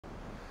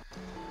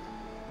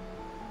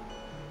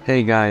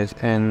Hey guys,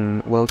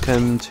 and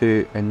welcome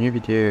to a new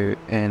video,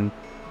 and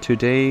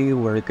today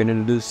we're gonna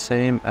do the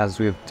same as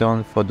we've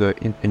done for the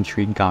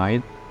infantry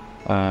guide.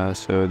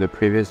 So the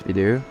previous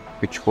video,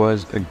 which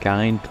was a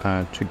guide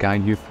to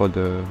guide you for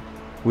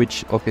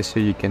which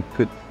officer you can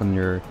put on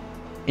your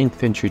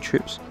infantry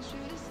troops.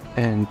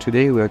 And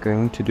today we're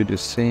going to do the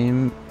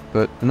same,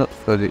 but not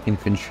for the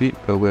infantry,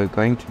 but we're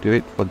going to do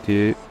it for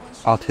the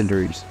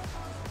artilleries.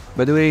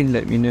 By the way,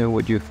 let me know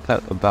what you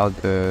thought about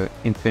the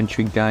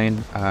infantry guide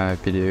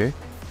video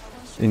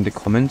in the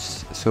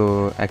comments,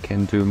 so I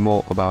can do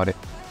more about it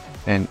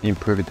and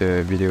improve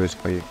the videos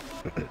for you.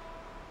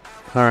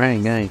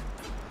 Alright guys,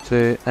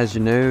 so as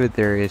you know,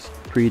 there is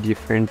 3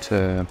 different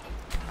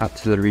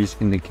artilleries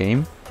in the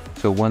game,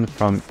 so one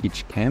from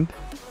each camp.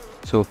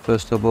 So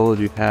first of all,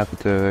 you have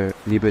the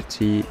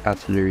Liberty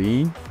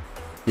artillery,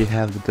 you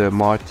have the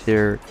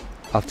Martyr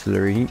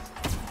artillery,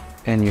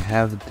 and you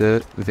have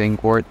the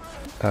Vanguard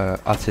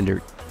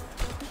artillery.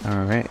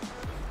 Alright,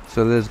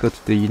 so let's go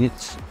to the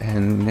units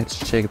and let's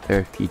check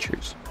their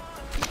features.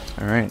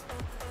 Alright,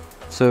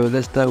 so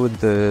let's start with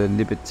the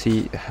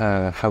Liberty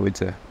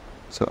howitzer,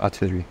 so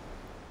artillery.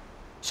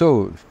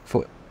 So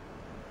for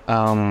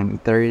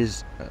there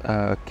is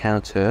a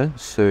counter,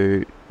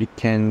 so you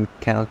can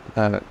count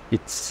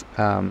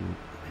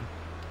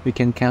you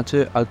can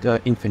counter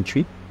other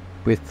infantry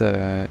with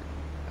the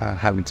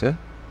howitzer.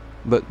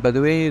 But by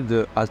the way,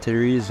 the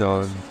artilleries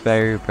are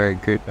very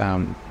good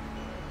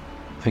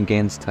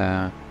against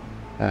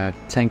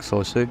tanks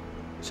also.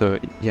 So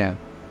yeah,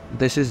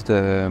 this is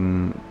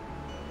the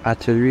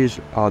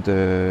artilleries are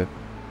the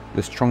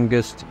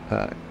strongest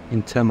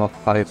in terms of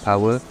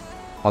firepower,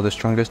 are the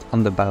strongest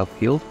on the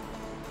battlefield,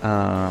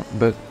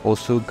 but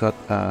also got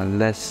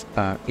less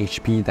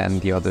HP than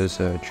the other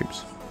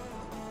troops.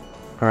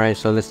 Alright,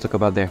 so let's talk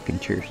about their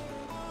features.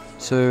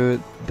 So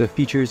the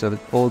features of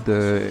all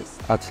the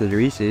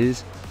artilleries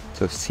is,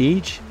 so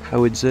siege,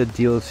 howitzer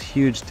deals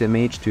huge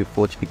damage to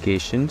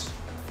fortifications,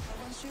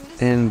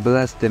 and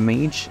blast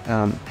damage,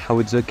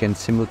 howitzer can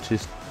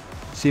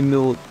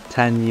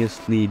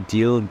simultaneously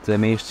deal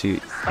damage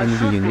to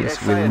enemy units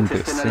within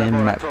the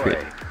same map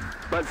grid.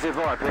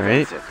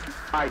 Alright,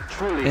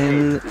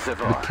 and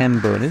the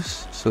camp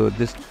bonus, so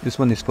this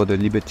one is for the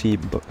Liberty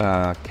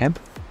camp.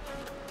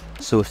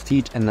 So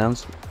siege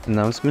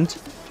announcement,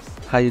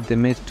 higher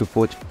damage to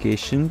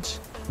fortifications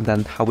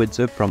than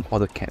howitzer from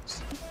other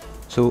camps.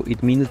 So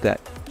it means that,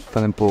 for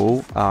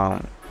example,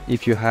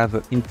 if you have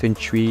an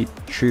infantry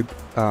troop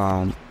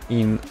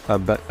in a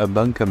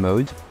bunker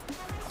mode,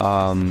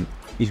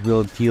 it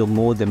will deal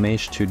more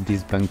damage to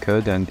this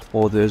bunker than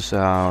others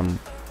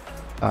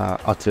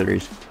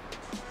artillery.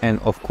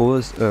 And of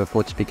course,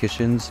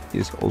 fortifications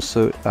is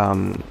also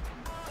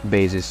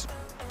bases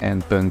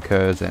and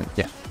bunkers, and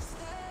yeah.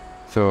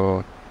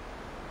 So,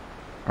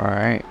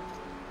 alright.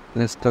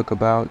 Let's talk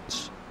about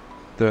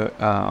the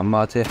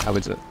Martyr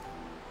howitzer.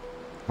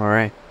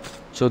 Alright,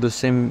 so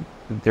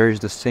there is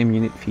the same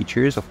unit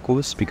features, of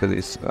course, because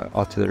it's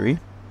artillery.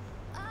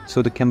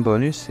 So the camp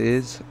bonus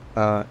is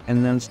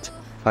enhanced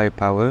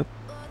firepower,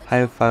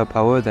 higher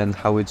firepower than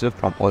howitzer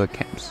from other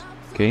camps.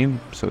 Okay,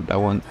 so that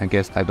one I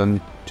guess I don't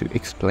need to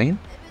explain.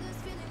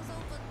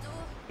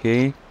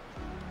 Okay,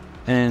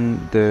 and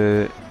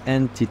the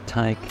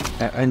anti-tank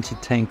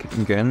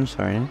gun,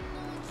 sorry,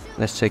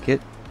 let's check it.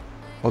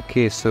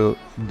 Okay, so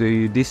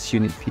this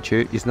unit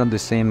feature is not the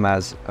same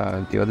as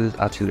the other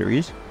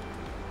artilleries.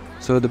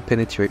 So the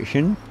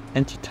penetration,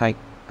 anti-tank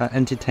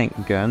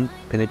gun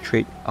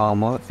penetrate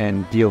armor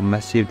and deal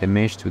massive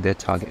damage to their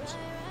targets.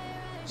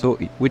 So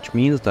which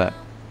means that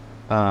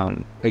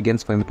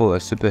against, for example, a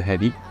super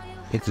heavy,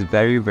 it's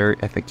very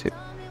effective.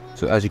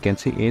 So as you can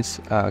see, it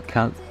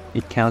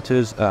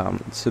counters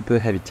super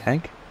heavy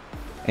tank,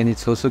 and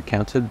it's also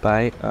countered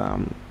by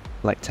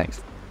light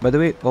tanks. By the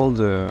way, all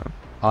the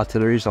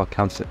artilleries are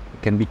can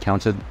be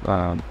countered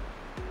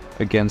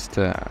against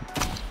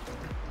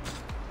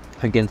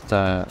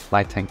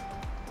light tank.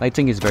 Light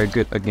tank is very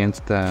good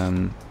against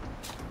the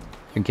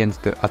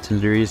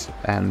artilleries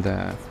and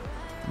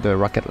the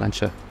rocket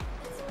launcher.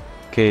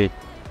 Okay,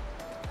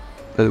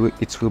 but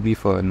it will be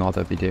for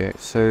another video.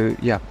 So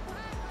yeah,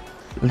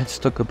 let's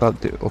talk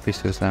about the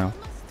officers now.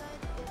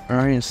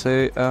 Alright,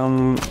 so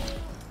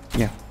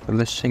yeah,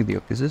 let's check the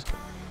officers.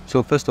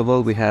 So first of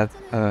all, we have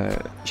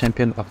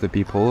Champion of the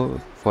People.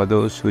 For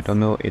those who don't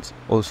know, it's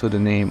also the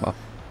name of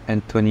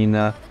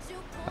Antonina.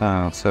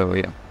 So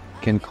yeah,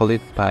 you can call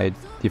it by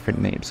different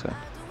names.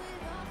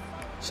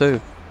 So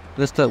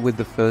let's start with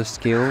the first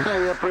skill.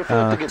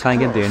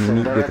 Target the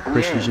enemy with a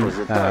precision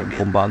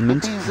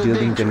bombardment,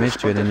 dealing damage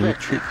to an enemy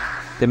troop.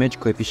 Damage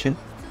coefficient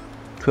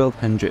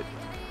 1200.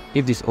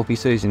 If this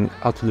officer is an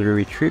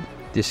artillery troop,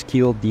 the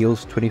skill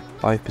deals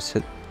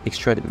 25%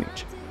 extra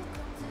damage.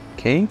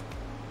 Okay.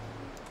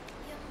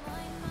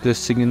 The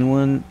second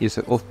one is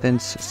an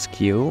offense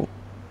skill,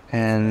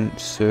 and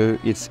so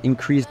it's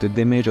increased the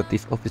damage of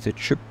this officer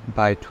troop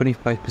by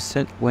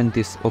 25% when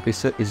this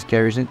officer is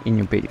garrisoned in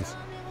your base.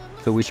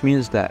 So which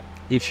means that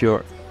if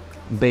your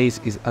base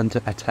is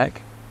under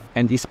attack,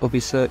 and this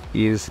officer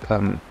is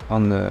on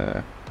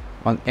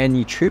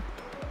any troop,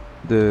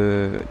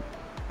 the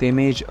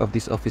damage of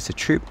this officer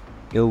troop,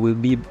 it will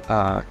be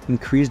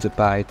increased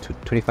by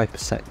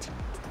 25%.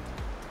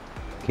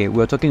 Okay,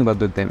 we're talking about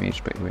the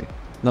damage, by the way,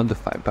 not the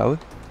firepower,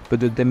 but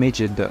the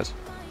damage it does.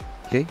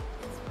 Okay.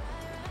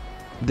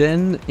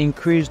 Then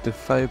increase the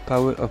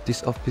firepower of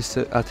this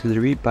officer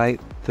artillery by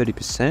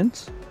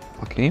 30%.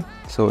 Okay,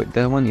 so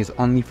that one is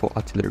only for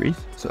artillery.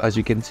 So as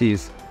you can see,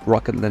 is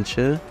rocket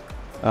launcher,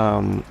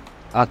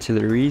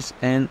 artilleries,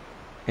 and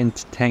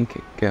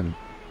anti-tank gun.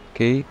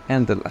 Okay,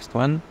 and the last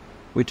one,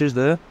 which is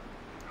the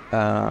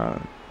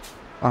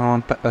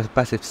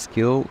passive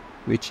skill,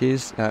 which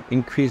is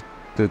increase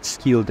the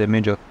skill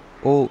damage of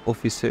all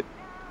officers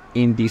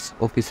in this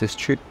officer's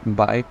troop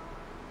by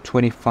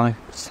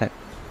 25%.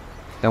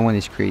 That one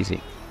is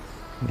crazy.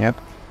 Yep.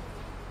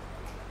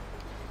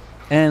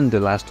 And the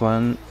last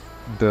one,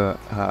 the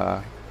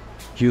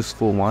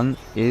useful one,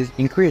 is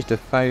increase the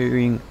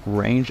firing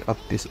range of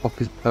this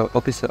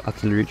officer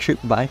artillery troop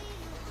by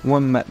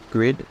 1 map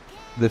grid.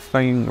 The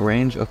firing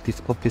range of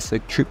this officer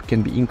troop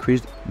can be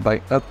increased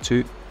by up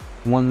to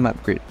 1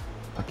 map grid.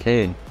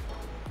 Okay.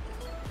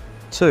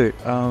 So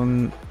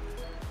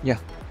yeah.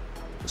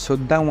 So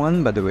that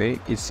one, by the way,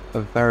 is a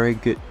very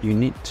good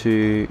unit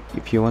to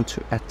if you want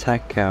to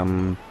attack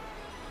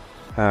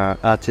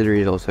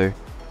artillery also.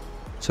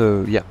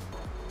 So yeah.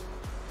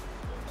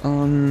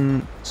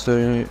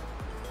 So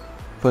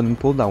for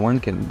example, that one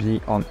can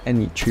be on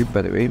any troop,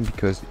 by the way,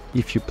 because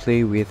if you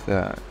play with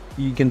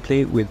you can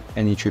play with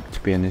any troop, to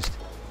be honest.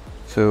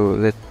 So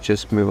let's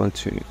just move on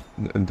to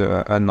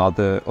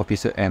another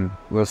officer and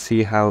we'll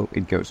see how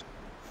it goes.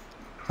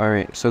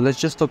 Alright, so let's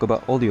just talk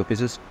about all the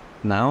officers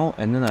now,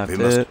 and then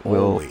after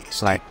we'll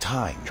like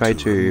try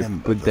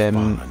to put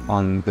them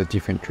on the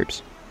different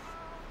troops.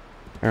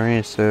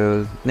 Alright,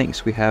 so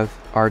next we have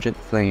Argent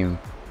Flame.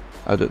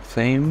 Argent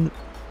Flame,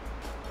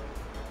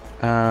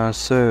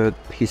 so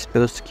his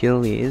first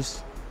skill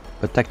is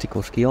a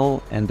tactical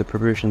skill and the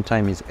preparation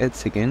time is 8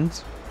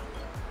 seconds.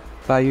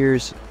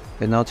 Fires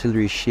an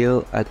artillery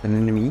shell at an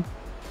enemy,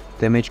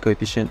 damage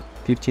coefficient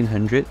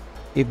 1500.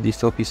 If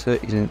this officer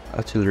is an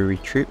artillery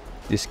troop,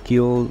 this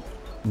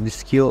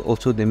skill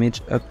also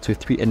damage up to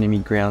 3 enemy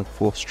ground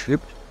force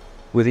troops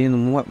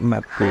within 1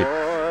 map grid.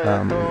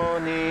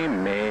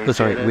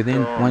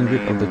 Within 1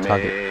 grid of the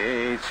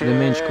target.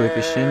 Damage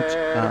coefficient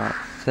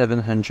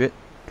 700,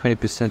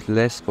 20%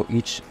 less for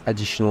each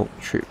additional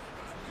troop.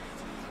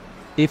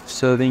 If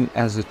serving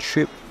as a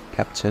troop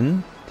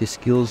captain, the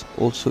skills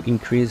also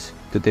increase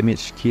the damage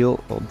skill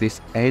of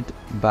this aid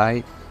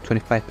by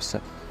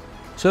 25%.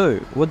 So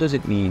what does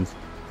it mean?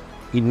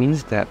 It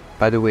means that,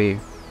 by the way,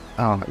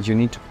 you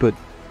need to put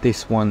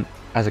this one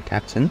as a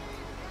captain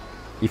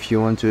if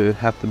you want to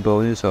have the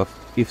bonus of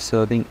if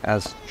serving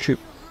as troop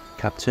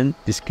captain.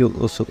 This skill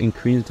also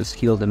increases the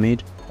skill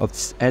damage of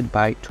this aid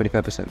by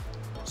 25%.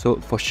 So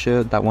for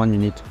sure that one you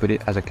need to put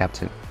it as a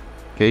captain.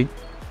 Okay.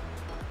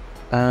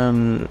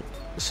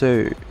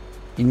 So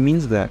it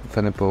means that,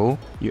 for example,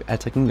 you're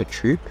attacking the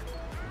troop.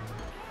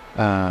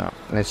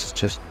 Let's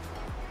just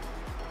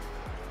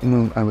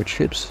move our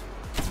troops.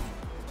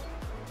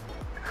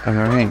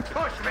 Alright,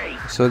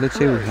 so let's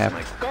say we have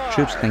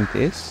troops like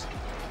this,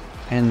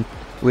 and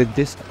with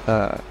this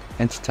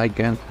anti-tank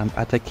gun, I'm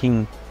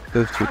attacking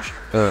those troops.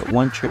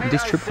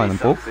 This troop, for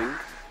example.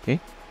 Okay,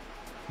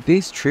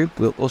 this troop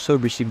will also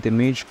receive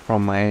damage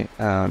from my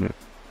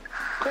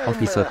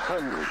officer.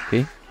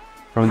 Okay,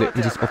 from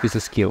this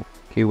officer skill.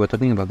 Okay, we're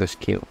talking about the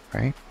skill,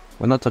 right?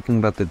 We're not talking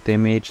about the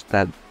damage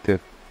that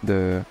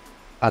the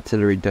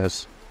artillery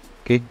does.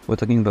 Okay, we're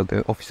talking about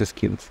the officer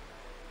skills.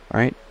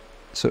 Alright,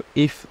 so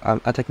if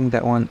I'm attacking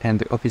that one and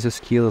the officer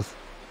skills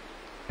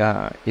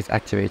is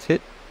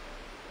activated,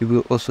 you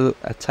will also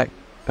attack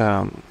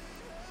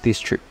this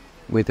troop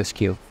with the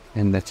skill,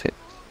 and that's it.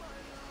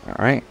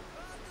 Alright,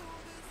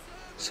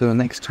 so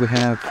next we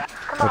have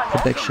a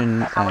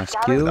protection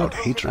skill.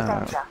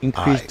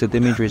 Increase the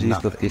damage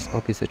resist of this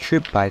officer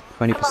troop by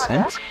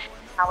 20%.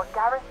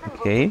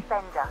 Okay,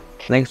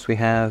 next we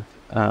have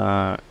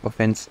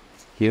offense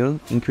skill.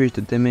 Increase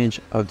the damage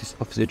of this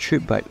officer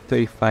troop by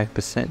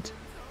 35%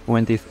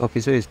 when this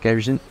officer is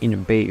garrisoned in a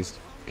base.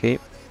 Okay,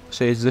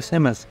 so it's the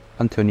same as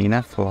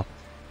Antonina for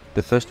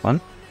the first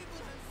one,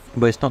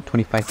 but it's not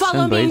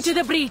 25%, but it's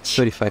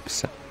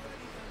 35%.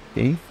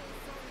 Okay,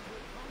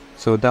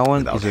 so that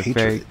one is a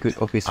very good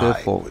officer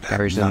for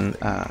garrison,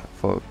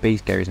 for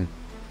base garrison.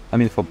 I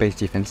mean for base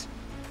defense.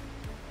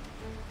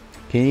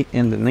 Okay,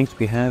 and the next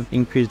we have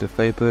increase the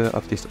fiber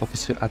of this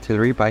officer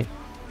artillery by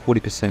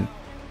 40%.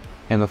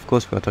 And of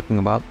course we're talking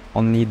about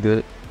only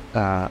the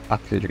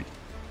artillery.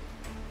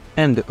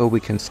 And the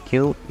awaken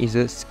skill is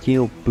a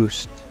skill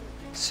boost.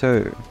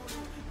 So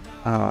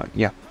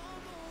yeah,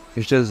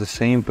 it's just the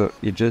same, but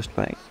you just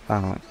like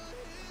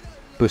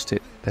boost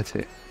it, that's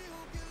it.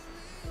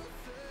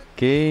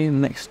 Okay,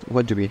 next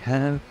what do we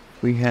have?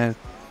 We have,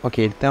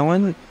 okay, that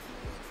one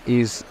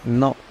is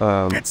not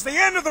it's the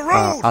end of the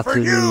road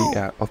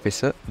artillery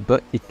officer,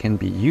 but it can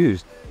be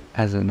used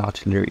as an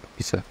artillery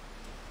officer.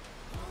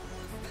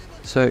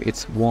 So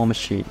it's War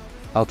Machine.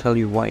 I'll tell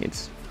you why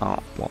it's a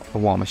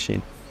War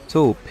Machine.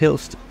 So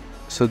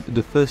so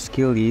the first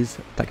skill is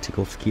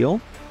tactical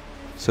skill.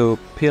 So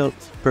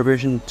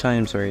preparation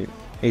time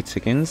 8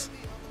 seconds.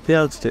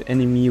 Pelts the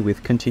enemy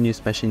with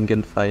continuous machine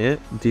gun fire,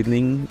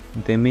 dealing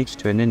damage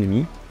to an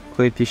enemy.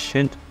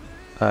 Coefficient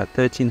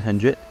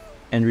 1300,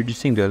 and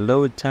reducing the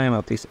load time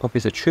of this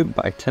officer troop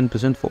by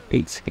 10% for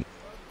 8 seconds.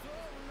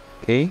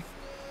 Okay.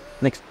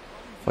 Next,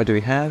 what do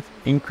we have?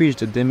 Increase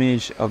the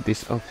damage of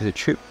this officer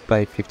troop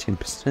by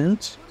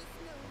 15%.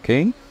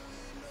 Okay.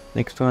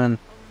 Next one,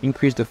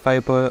 increase the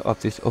firepower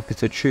of this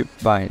officer troop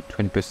by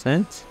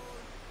 20%.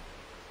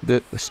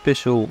 The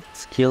special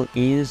skill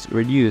is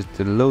reduce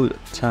the load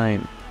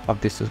time of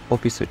this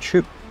officer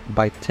troop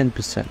by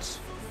 10%.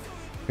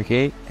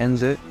 Okay, and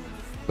the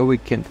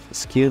awakened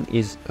skill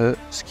is a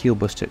skill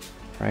booster,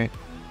 right?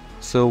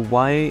 So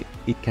why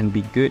it can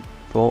be good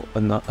for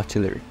an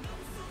artillery?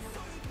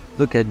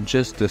 Look at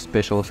just the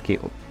special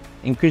skill.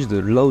 Increase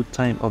the load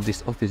time of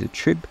this officer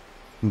troop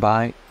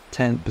by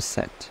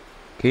 10%.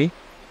 Okay,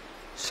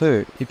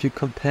 so if you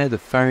compare the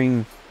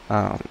firing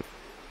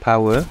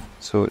power,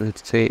 so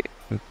let's say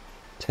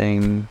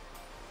 10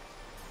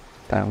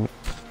 down,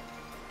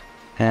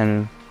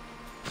 and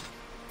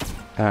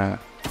yeah,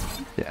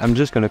 I'm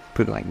just gonna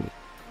put like this.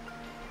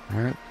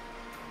 Alright,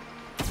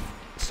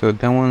 so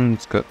that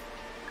one's got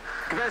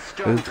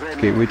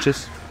okay, we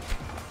just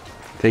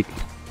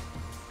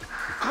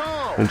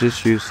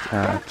use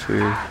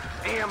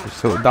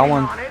so that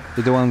one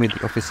is the one with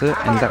the officer,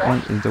 and that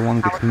one is the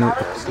one with no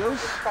officer.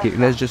 Okay,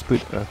 let's just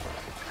put a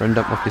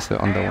random officer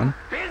on that one.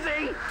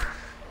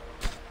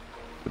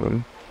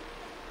 Boom.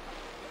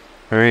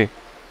 Alright,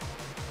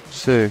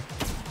 so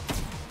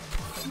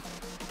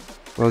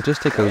we'll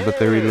just take a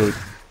battery load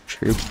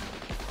troop.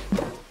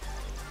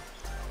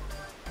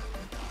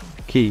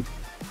 Okay,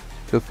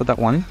 so for that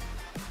one,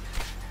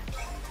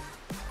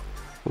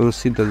 we'll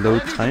see the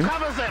load time.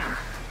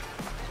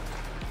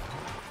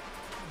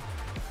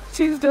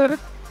 She's dead.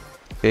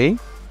 Okay.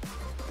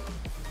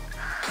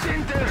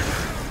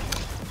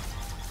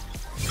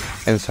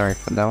 And sorry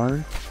for that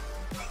one.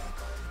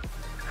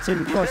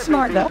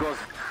 Smart though.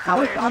 How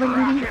is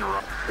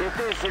It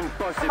is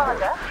impossible.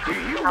 Do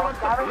you want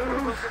the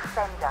blues?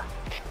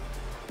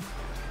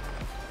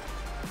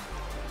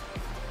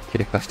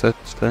 Okay, faster,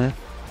 faster.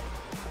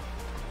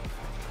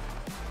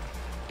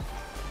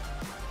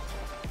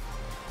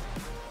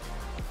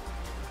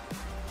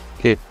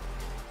 Okay.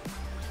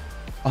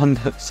 On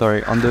the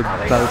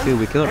battlefield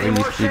we cannot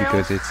really see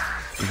because it's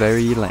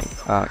very like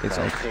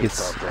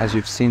it's as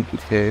you've seen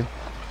here.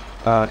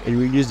 It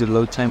reduced the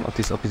load time of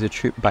this officer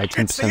troop by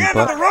 10%,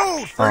 but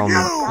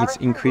it's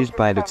increased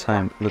by the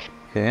time. Look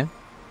here,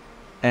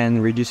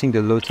 and reducing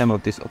the load time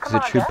of this officer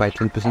troop by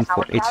 10%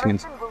 for 8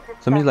 seconds.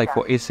 So means like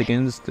for 8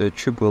 seconds, the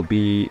troop will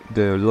be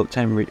the load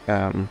time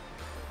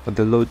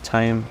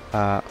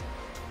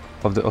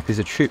of the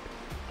officer troop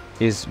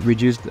is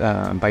reduced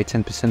by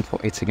 10% for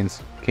 8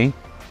 seconds. Okay,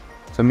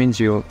 so it means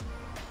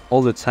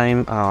all the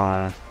time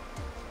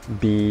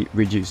be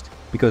reduced,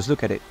 because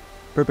look at it,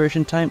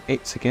 preparation time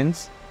 8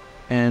 seconds.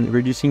 And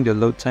reducing the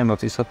load time of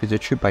this officer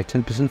troop by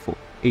 10% for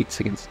 8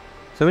 seconds.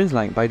 So it means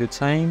like by the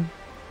time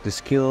the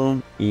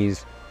skill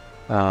is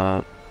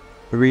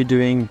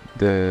redoing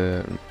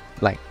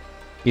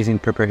is in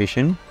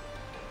preparation,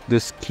 the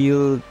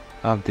skill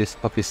of this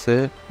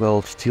officer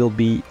will still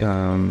be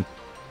on.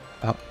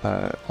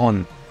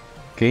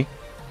 Okay,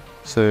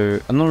 so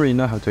I don't really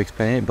know how to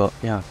explain it, but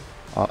yeah,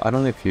 I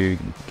don't know if you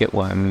get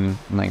what I'm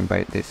like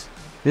by this.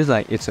 This is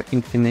like it's an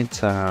infinite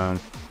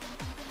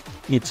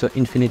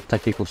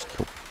tactical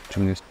skill,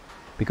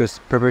 because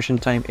preparation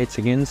time 8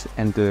 seconds,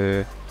 and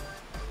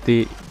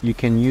you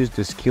can use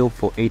the skill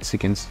for 8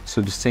 seconds,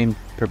 so the same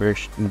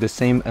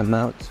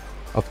amount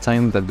of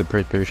time that the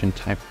preparation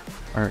time.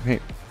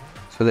 Alright,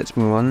 so let's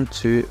move on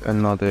to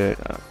another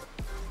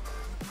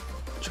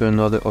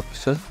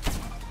officer.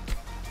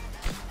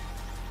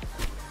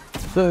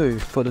 So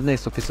for the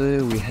next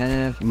officer we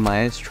have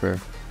Maestro.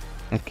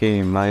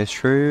 Okay,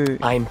 Maestro.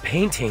 I'm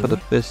painting. For the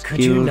first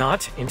Could skill, you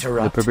not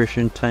interrupt? the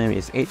preparation time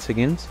is 8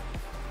 seconds.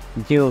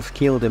 Deal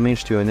skill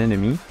damage to an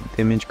enemy.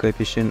 Damage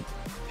coefficient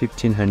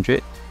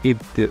 1500 if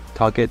the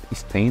target is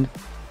stained.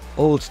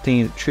 All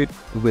stained troops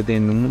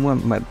within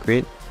 1 map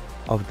grid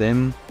of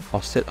them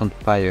are set on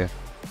fire.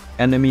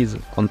 Enemies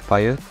on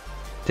fire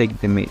take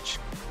damage.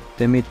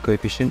 Damage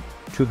coefficient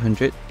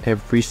 200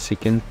 every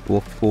second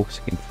for 4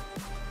 seconds.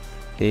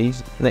 Okay,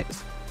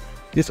 next.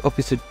 This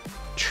officer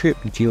troop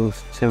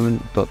deals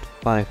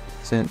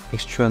 7.5%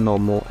 extra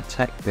normal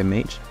attack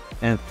damage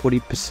and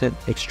 40%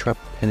 extra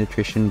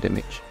penetration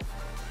damage.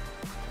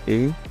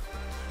 Okay.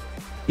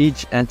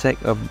 Each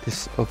attack of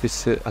this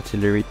officer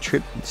artillery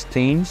troop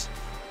stains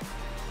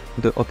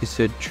the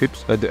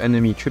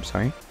enemy troops,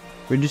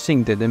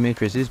 reducing the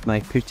damage resist by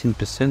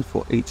 15%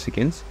 for 8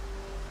 seconds.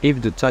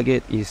 If the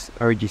target is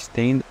already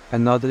stained,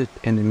 another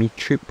enemy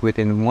troop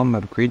within 1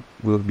 map grid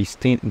will be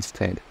stained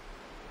instead.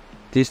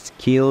 This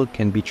skill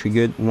can be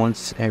triggered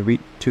once every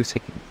 2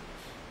 seconds.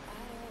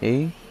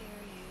 Okay.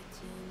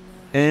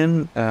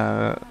 And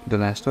the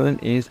last one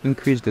is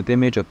increase the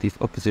damage of this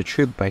officer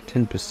troop by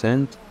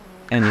 10%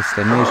 and its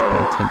damage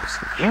by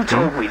 10%. You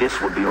told me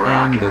this would be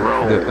rock and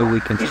roll. The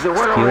awakened Is the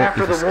skill world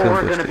after is a the skill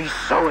war gonna booster. be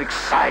so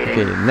exciting?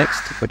 Okay,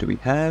 next, what do we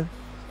have?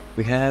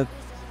 We have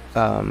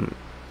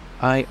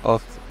Eye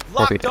of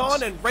Locked Providence.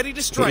 on and ready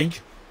to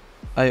strike.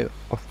 Eye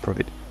of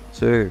Providence.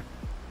 So,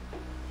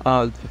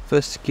 the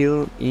first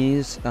skill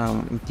is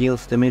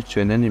deals damage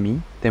to an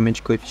enemy,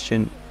 damage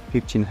coefficient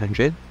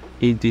 1500.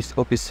 If this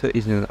officer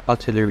is an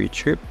artillery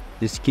troop,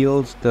 the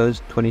skill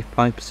does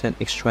 25%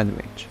 extra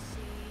damage.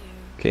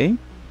 Okay.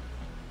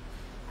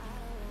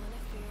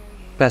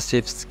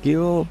 Passive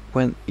skill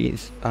when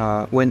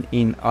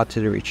in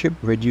artillery troop,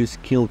 reduce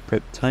kill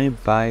prep time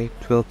by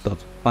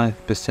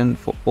 12.5%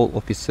 for all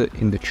officers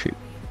in the troop.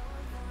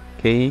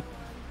 Okay.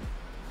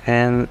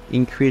 And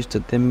increase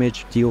the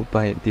damage dealt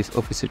by this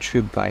officer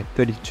troop by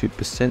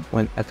 32%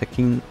 when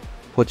attacking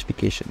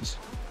fortifications.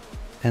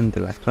 And the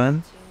last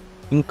one,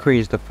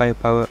 increase the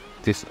firepower of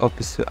this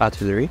officer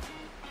artillery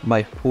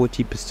by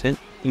 40%,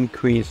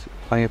 increase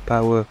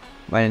firepower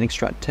by an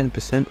extra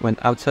 10% when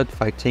outside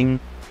fighting,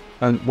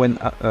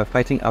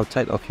 fighting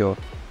outside of your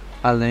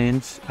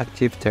alliance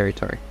active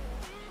territory.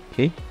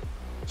 Okay,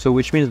 so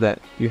which means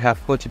that you have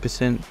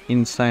 40%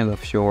 inside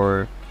of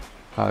your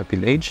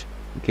village.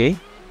 Okay.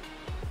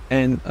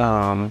 And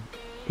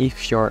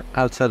if you're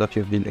outside of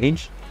your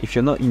village, if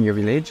you're not in your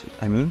village,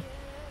 I mean,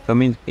 so I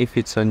mean if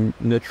it's a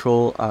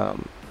neutral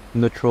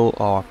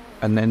or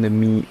an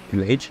enemy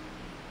village,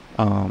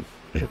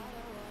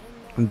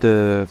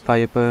 the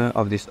firepower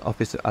of this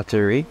officer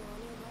artillery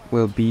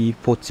will be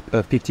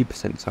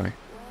 50%. Sorry.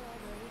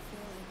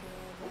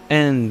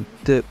 And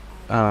the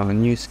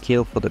new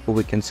skill for the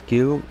awakened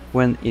skill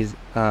when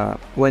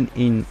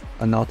in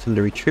an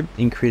artillery troop,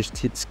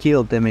 increased its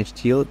skill damage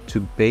deal to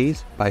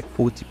base by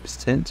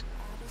 40%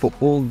 for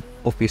all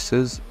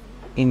officers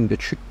in the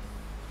troop.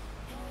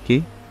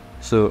 Okay,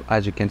 so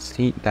as you can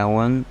see, that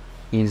one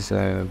is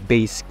a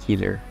base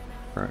killer.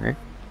 Alright.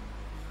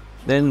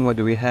 Then what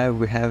do we have?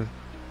 We have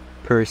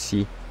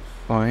Percy.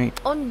 Alright.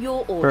 On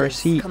your orders,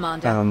 Percy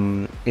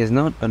Commander. is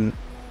not an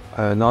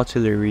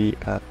artillery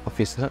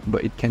officer,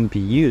 but it can be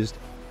used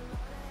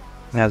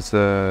as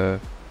a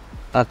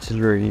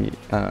artillery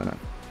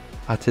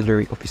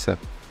officer.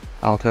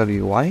 I'll tell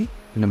you why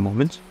in a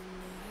moment.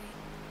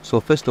 So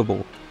first of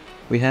all,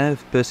 we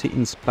have Percy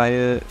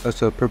inspire,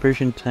 also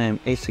preparation time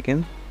 8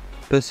 seconds.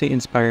 Percy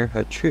inspire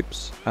her troop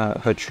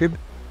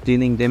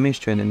dealing damage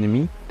to an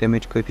enemy,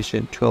 damage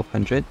coefficient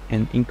 1200,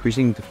 and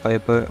increasing the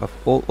firepower of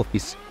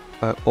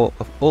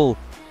all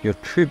your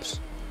troops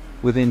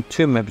within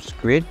 2 maps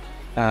grid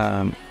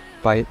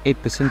by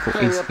 8% for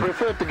I each.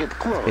 prefer to get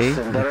close Okay,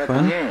 and next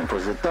one. directly aim for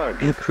the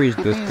target. Increase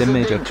the It is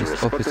damage of dangerous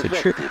this but officer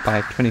troop effective.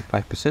 by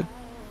 25%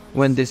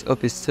 when this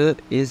officer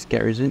is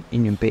garrisoned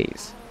in your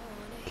base.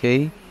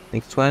 Okay,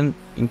 next one,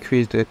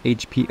 increase the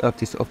HP of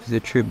this officer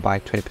troop by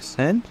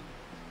 20%.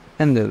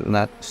 And the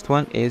last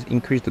one is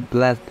increase the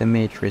blast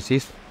damage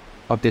resist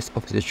of this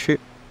officer troop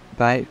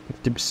by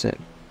 50%.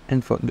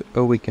 And for the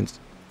awakened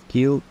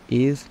skill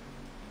is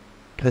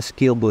a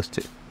skill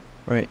booster.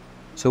 Right.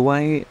 So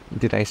why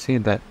did I say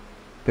that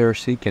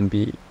Percy can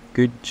be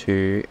good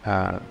to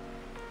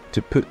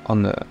put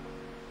on the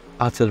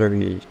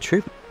artillery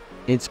troop?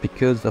 It's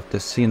because of the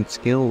second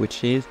skill,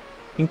 which is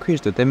increase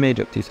the damage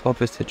of this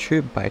officer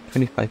troop by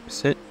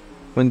 25%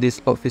 when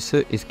this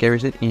officer is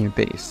garrisoned in your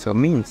base. So it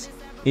means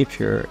if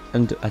you're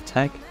under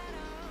attack,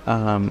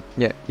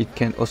 yeah, it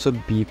can also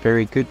be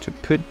very good to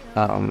put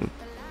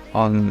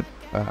on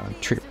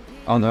troop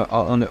on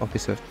the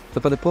officer. So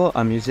for the poll,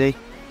 I'm using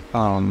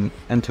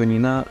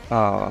Antonina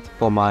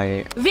for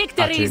my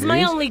Victory is my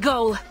artilleries. only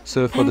goal.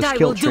 So for And the I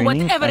skill will do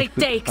training, whatever I it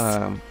put, takes.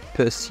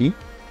 Percy.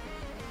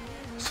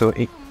 So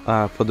it,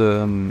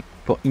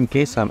 for in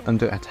case I'm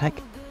under attack,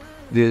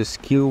 the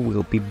skill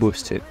will be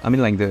boosted. I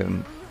mean, like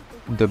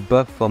the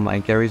buff for my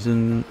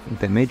garrison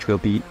damage will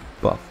be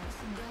buffed.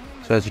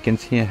 So as you can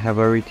see, I have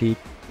already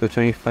the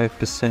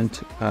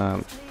 25%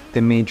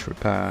 damage,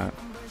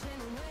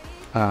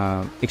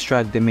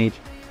 extra damage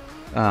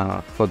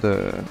for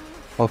the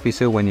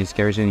officer when he's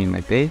garrisoned in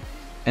my base,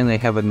 and I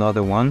have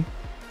another one,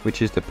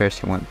 which is the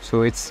Percy one.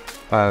 So it's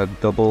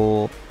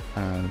double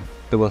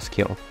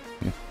skill.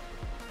 Yeah.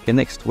 Okay,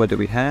 next, what do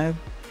we have?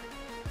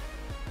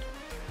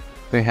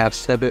 We have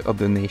Saber of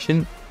the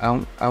Nation. I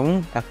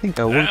think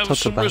I won't Have talk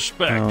some about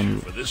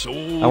respect for this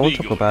old I won't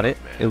talk eagle, about it.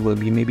 man. It will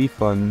be maybe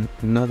for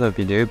another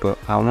video, but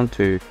I want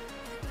to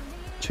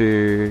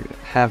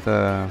have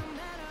I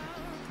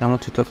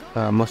want to talk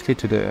mostly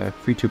to the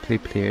free-to-play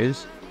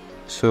players.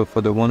 So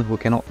for the one who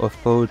cannot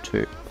afford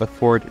to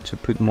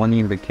put money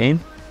in the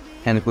game,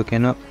 and who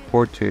cannot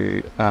afford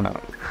to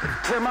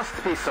There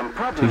must be some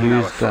problem in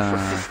use our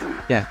social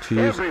system. to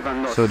use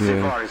Everyone knows so the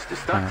the war is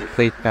destructive,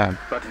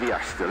 but we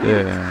are still in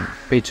it. the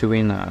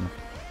pay-to-win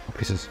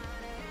officers.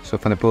 So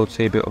for the bold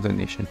Saber of the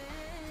Nation.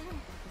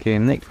 Okay,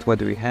 next, what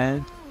do we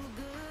have?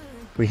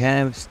 We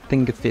have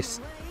Stinger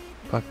Fist.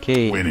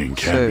 Okay, Winning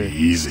can so be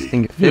easy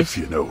Stinger if Fist.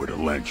 you know where to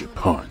land your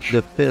punch.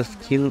 The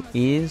first skill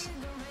is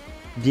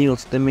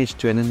deals damage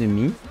to an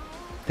enemy,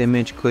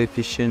 damage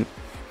coefficient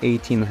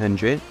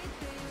 1800.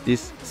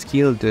 This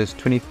skill does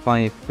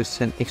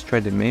 25%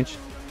 extra damage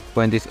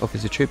when this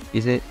officer troop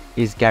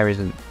is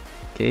garrisoned.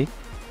 Okay.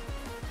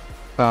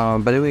 By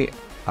the way,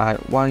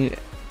 why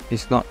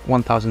it's not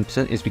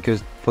 1000% is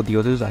because for the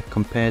others I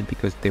compared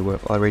because they were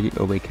already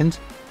awakened,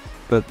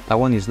 but that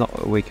one is not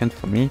awakened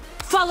for me.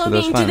 Follow So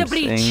me that's why into I'm the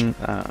breach. saying,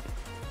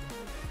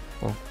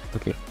 oh,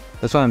 okay.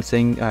 That's why I'm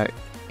saying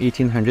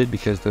 1800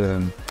 because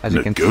as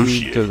you can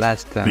see, the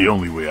last the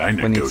only way I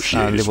when it's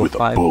negotiate is level with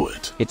 5, a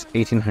bullet. it's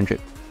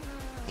 1800.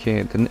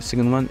 Okay, the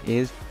second one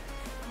is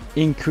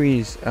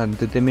increase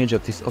the damage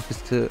of this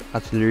officer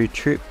artillery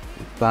troop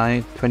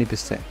by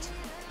 20%.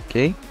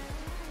 Okay,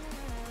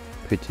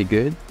 pretty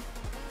good.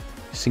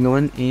 The second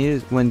one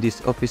is when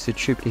this officer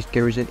troop is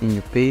garrisoned in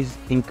your base,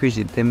 increase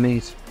the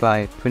damage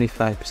by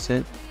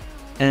 25%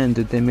 and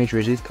the damage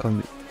resist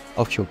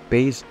of your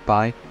base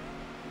by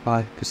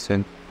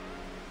 5%.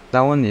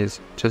 That one is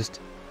just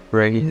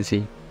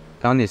crazy.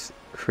 That one is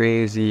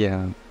crazy,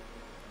 a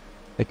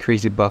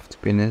crazy buff to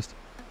be honest.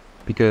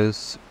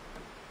 Because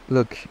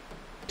look,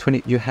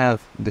 you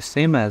have the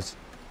same as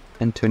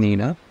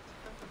Antonina,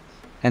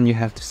 and you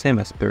have the same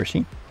as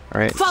Percy.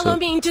 Alright, Follow so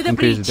me into the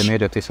increase breach. the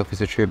damage of this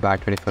officer troop by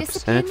 25%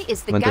 Discipline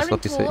is the when this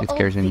officer guarantor is of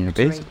garrisoned in your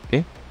base. victory.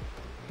 Okay,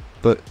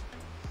 but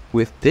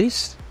with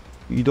this,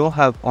 you don't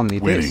have only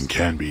Winning this.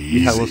 can be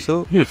You have easy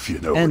also if you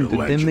know where and to the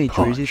land your damage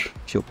punch. resist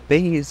of your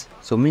base,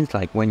 so means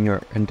like when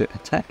you're under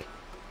attack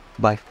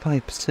by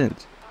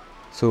 5%.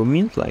 So it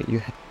means like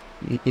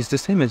it's the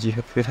same as you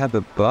have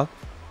a buff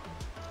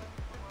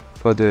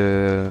for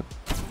the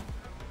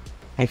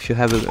if you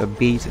have a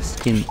base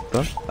skin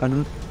buff. I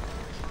don't.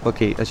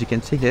 Okay, as you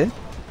can see here,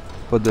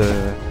 for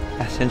the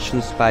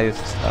Essential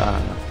Spice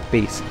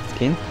base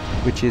skin,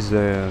 which is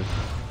a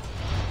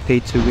pay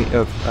to win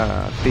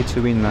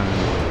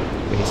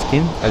base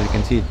skin. As you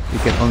can see, you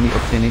can only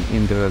obtain it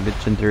in the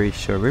legendary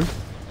showroom.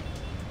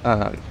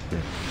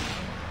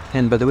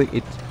 And by the way,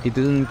 it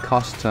doesn't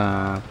cost.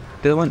 The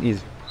other one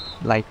is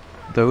like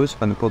those.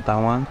 For example, that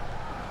one,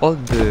 all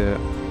the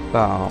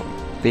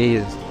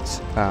base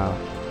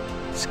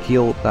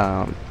skill,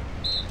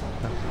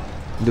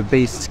 the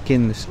base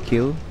skin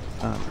skill,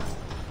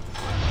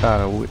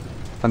 with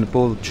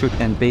Thunderbolt troop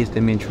and base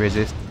damage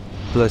resist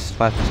plus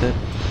 5%.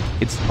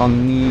 It's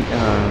only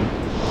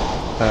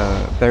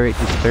very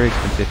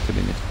expensive to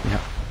be honest. Yeah.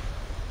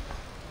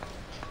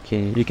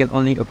 Okay, you can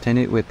only obtain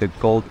it with the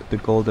gold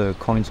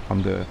coins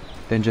from the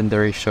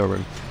legendary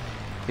showroom.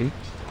 Okay,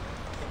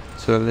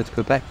 so let's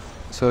go back.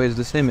 So it's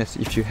the same as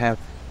if you have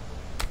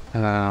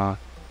a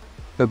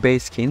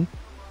base skin,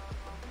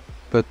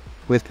 but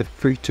with the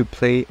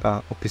free-to-play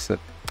officer.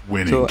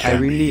 Winning So I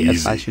can really be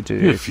advise easy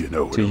you if you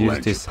know where to use land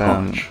your this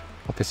punch.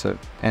 officer,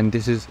 and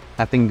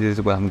I think this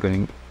is what I'm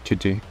going to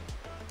do.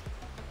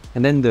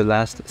 And then the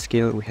last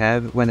skill we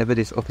have, whenever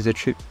this officer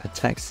troop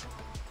attacks,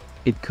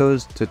 it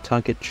causes the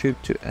target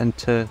troop to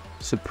enter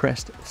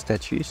suppressed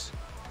status,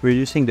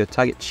 reducing the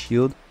target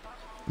shield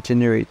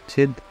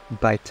generated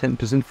by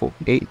 10% for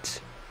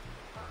 8.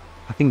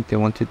 I think they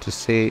wanted to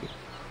say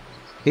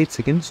 8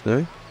 seconds,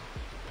 no?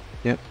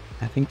 Yep,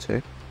 I think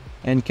so.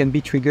 And can be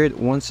triggered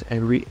once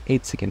every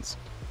 8 seconds.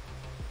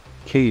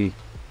 Okay.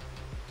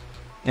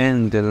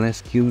 And the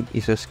last skill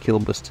is a skill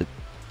boosted.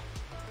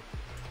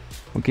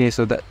 Okay,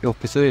 so that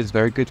officer is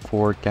very good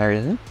for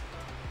garrison.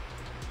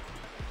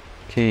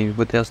 Okay,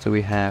 what else do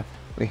we have?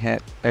 We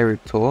have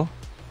Erector.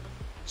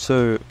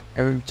 So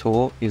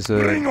Erector is a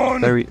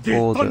very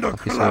old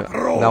officer.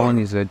 That one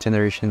is a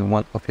generation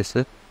 1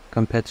 officer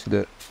compared to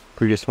the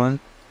previous one.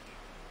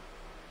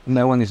 And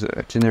that one is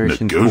a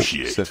generation 2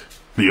 Negotiate. officer.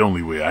 The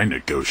only way I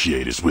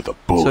negotiate is with a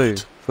bullet.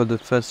 So for the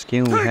first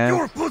skill we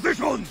have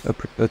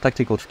a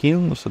tactical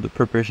skill, so the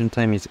preparation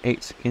time is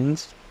 8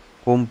 seconds.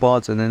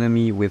 Bombards an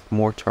enemy with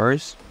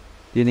mortars,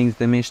 dealing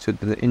damage to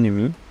the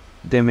enemy.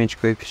 Damage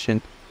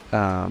coefficient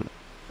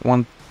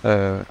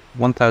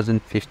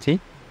 1050.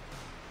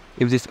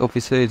 If this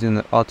officer is in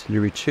an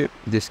artillery troop,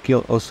 this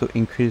skill also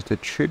increases the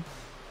troop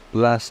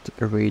blast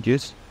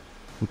radius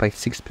by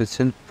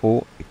 6%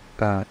 for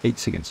 8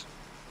 seconds.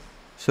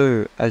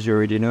 So as you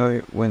already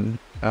know, when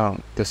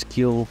the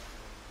skill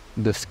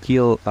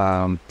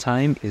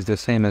time is the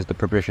same as the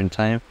preparation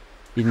time,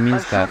 it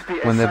means that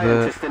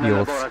whenever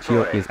your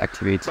skill is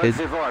activated,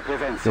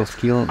 your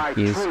skill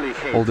is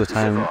all the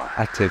time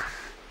active.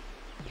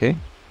 Okay.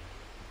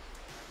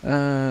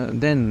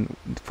 Then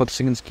for the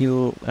second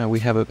skill,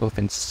 we have an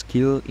offense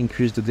skill.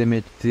 Increase the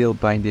damage dealt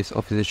by this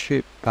officer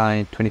ship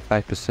by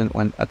 25%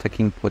 when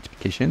attacking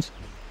fortifications.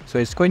 So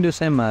it's quite the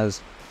same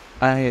as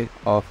Eye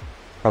of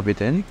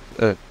Providence.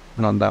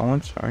 Not that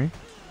one, sorry.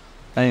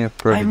 Eye of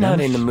Providence. I'm not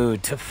in the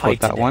mood to fight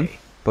that today. one.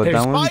 But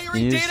There's that one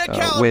fiery is data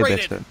way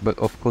calibrated. better. But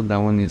of course that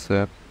one is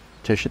a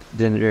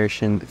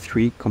generation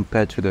 3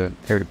 compared to the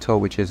Erector,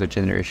 which is a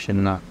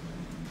generation 1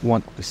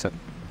 officer.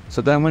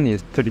 So that one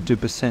is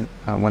 32%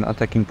 when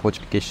attacking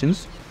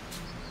fortifications.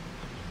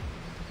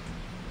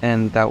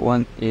 and that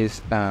one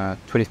is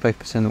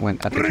 25% when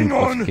attacking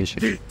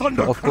fortification. But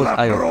of course,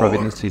 Eye of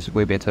Providence is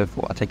way better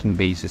for attacking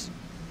bases.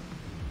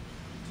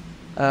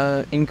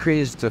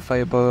 Increase the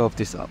firepower of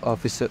this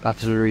officer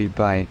artillery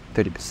by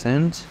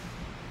 30%.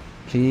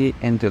 Okay,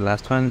 and the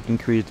last one,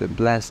 increase the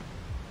blast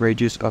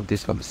radius of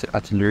this officer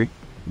artillery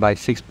by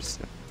 6%.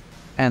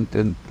 And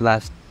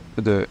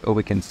the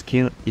awakened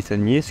skill is a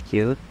new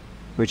skill,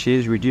 which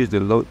is reduce the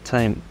load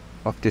time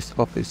of this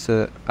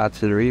officer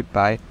artillery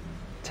by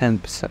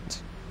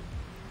 10%.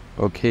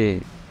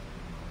 Okay.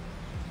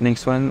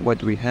 Next one,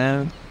 what we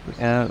have? We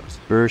have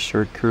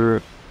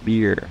Berserker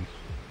Beer.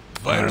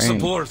 Fire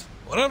support.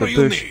 Whatever The you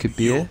Berserker need,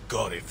 Beer. you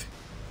got it.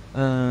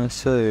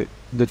 So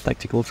the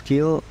tactical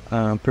skill,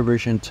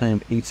 perversion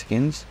time 8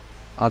 seconds.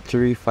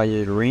 Artillery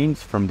fire range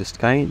from the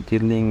sky,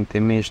 dealing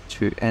damage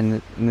to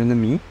an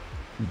enemy.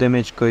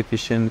 Damage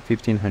coefficient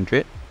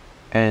 1500,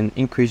 and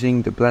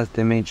increasing the blast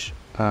damage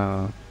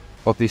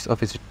of this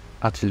officer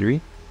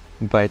artillery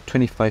by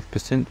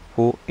 25%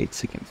 for 8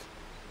 seconds.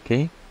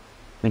 Okay.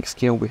 Next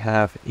skill we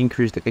have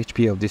increase the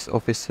HP of this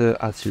officer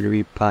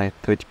artillery by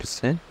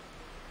 30%.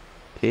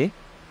 Okay.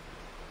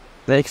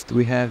 Next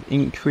we have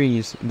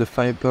increase the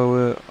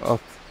firepower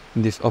of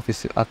this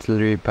officer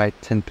artillery by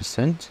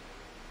 10%.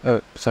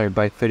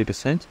 By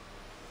 30%.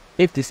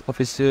 If this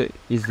officer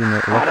is in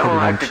a rocket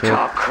launcher,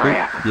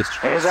 this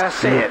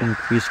will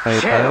increase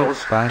firepower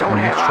by an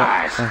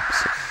extra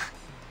 5%.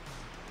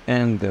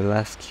 And the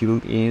last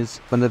skill is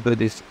whenever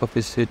this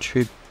officer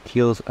troop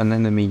kills an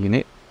enemy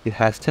unit, it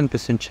has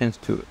 10% chance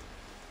to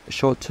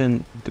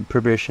shorten the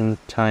progression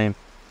time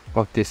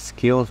of this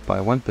skill by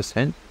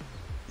 1%.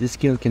 This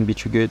skill can be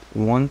triggered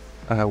one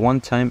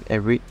time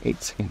every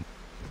 8 seconds.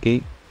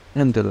 Okay,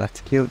 and the last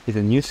skill is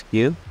a new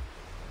skill.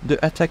 The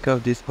attack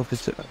of this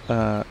officer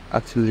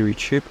artillery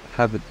troop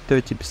have a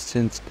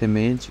 30%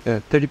 damage,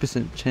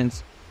 30%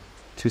 chance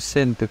to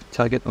set the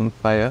target on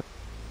fire,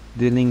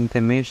 dealing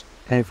damage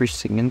every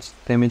second.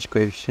 Damage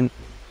coefficient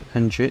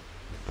 100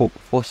 for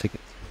 4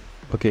 seconds.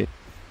 Okay,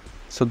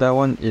 so that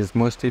one is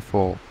mostly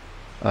for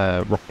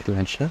rocket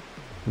launcher,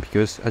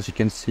 because as you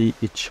can see,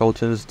 it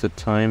shortens the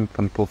time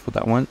control for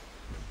that one.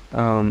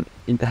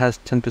 It has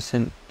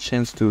 10%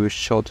 chance to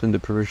shorten the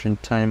progression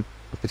time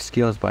of the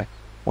skills by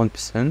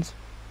 1%.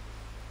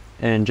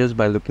 And just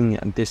by looking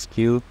at this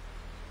skill,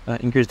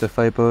 increase the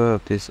firepower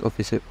of this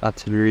officer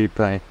artillery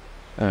by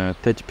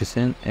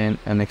 30% and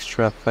an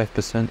extra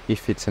 5%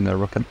 if it's in a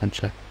rocket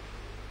launcher.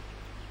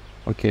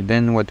 Okay,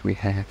 then what we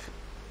have?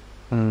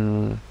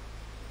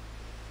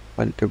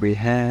 What do we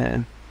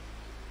have?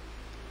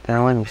 That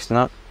one is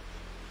not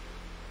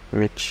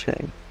rich.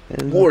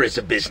 War is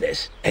a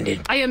business, and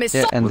it I am a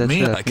Yeah, and With that's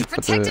me, I I think for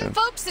protecting the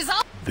folks is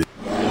all.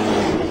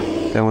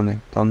 that one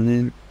I've done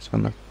it. So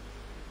no.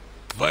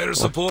 Fire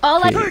support.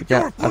 All I Okay,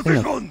 yeah, I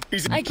think I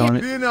I've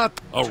done can't. it.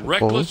 A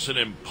reckless and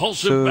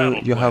impulsive So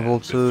battle you have plan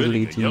also befitting a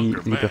Lady younger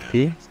man.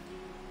 Liberty.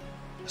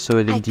 So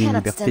I Lady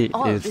cannot Liberty stand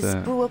all is this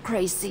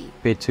bureaucracy.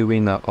 pay to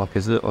win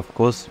officer, of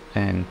course,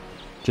 and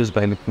just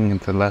by looking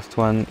at the last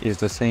one is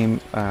the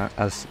same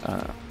as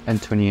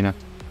Antonina.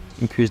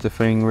 Increase the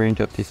firing range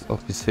of this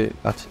officer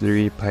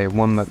artillery by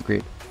 1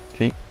 upgrade.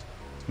 Okay,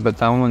 but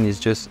that one is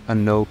just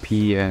an OP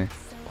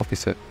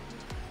officer.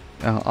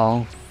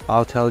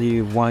 I'll tell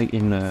you why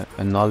in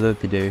another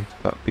video,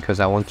 but because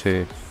I want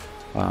to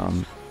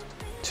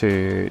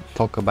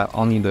talk about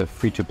only the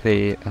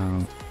free-to-play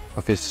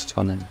officers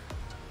on them.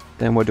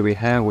 Then what do we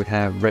have? We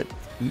have Red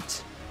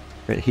Heat.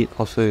 Red Heat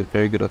also a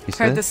very good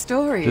officer. Heard the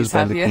stories, Just by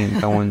have looking you?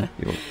 at that one,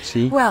 you'll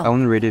see. Well, I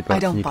won't read it, I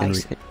but don't you can bite.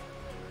 read it.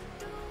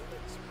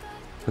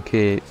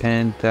 Okay,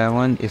 and that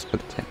one is for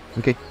the 10.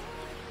 Okay,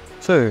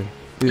 so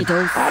we've It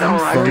all I don't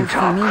seems like so to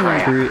talk familiar,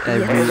 through yet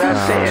every so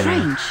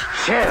strange.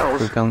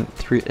 shells. we've gone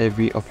through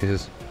every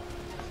officer.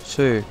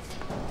 So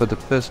for the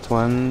first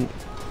one,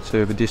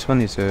 so this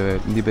one is a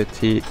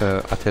Liberty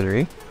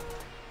artillery.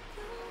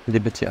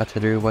 Liberty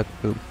artillery, what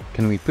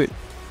can we put?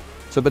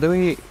 So by the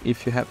way,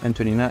 if you have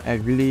Antonina, I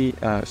really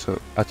so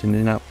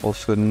Antonina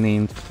also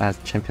named as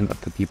champion of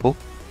the people.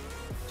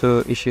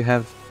 So if you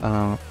have,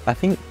 I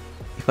think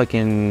if I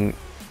can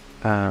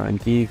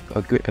give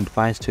a good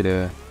advice to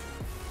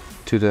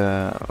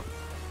the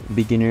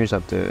beginners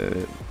of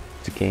the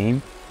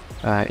game,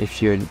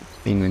 if you're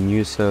in a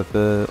new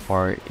server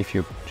or if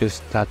you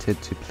just started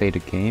to play the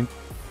game,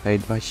 I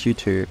advise you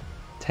to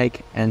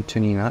take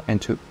Antonina and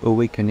to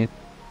awaken it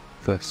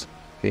first.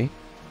 Okay,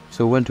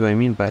 so what do I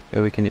mean by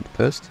awaken it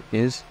first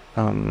is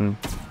to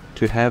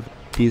have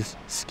this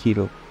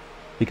skill,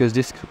 because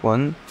this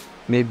one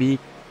maybe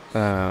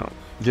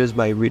just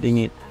by reading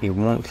it, it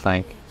won't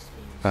like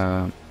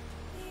how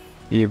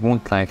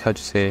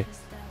to say,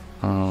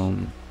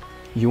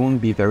 you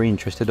won't be very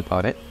interested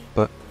about it,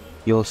 but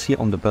you'll see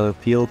on the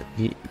battlefield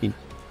it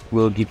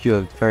will give you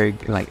a very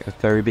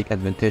big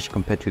advantage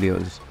compared to the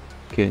others.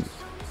 Okay,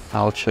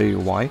 I'll show you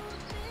why.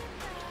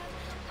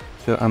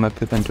 So I'm gonna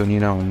put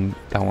Antonina on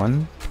that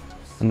one,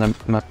 and I'm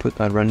gonna put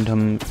a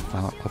random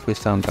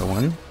officer on that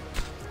one.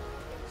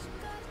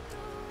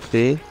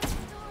 Okay.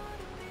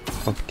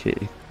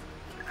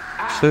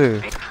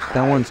 So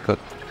that one's got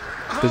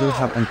doesn't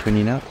have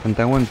Antonina, and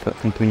that one's got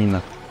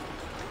Antonina.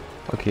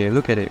 Okay,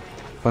 look at it.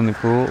 For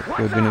example,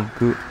 we're gonna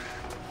go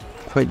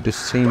quite the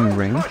same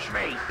range.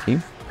 Okay.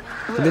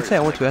 So let's say I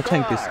want to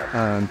attack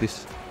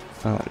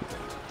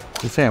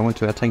let's say I want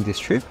to attack this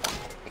troop.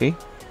 Okay.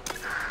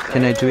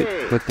 Can I do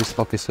it with this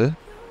officer?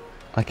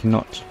 I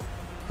cannot.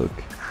 Look.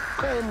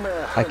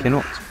 I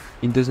cannot.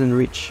 It doesn't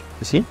reach.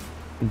 You see?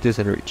 It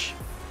doesn't reach.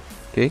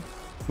 Okay.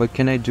 But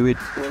can I do it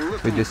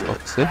with this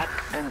officer?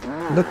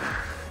 Look.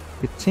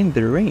 It's in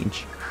the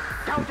range.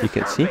 You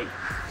can see.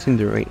 It's in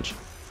the range.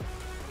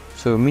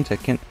 So it means I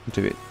can't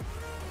do it.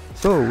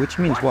 So which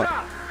means what?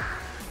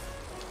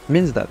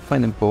 Means that, for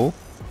example,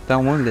 that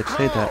one, let's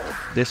say that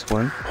this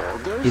one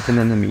is an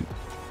enemy.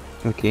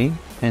 Okay.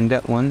 And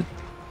that one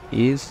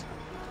is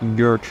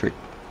your troop.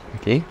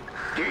 Okay.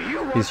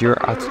 Is your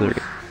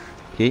artillery.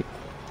 Okay.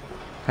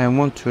 I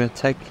want to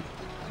attack,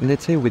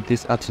 let's say with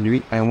this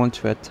artillery, I want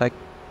to attack,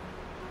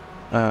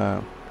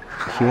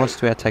 he wants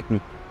to attack me.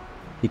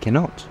 He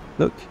cannot.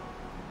 Look,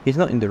 he's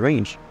not in the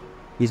range.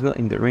 He's not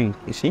in the range,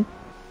 you see?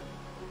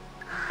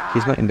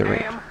 He's not in the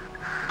range.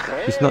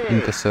 He's not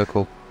in the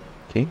circle,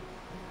 okay?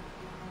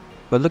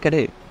 But look at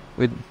it,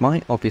 with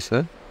my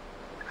officer,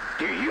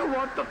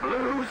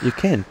 you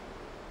can.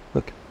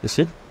 Look, you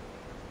see?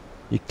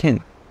 You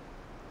can.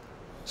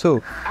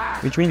 So,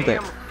 which means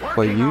that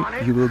for you,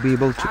 you will be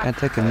able to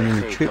attack an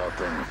enemy troop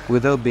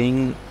without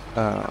being,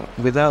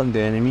 without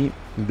the enemy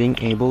being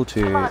able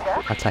to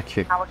attack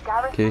you.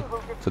 Okay,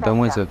 so that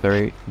one is a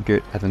very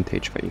good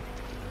advantage for you.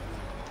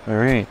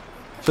 Alright,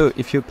 so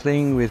if you're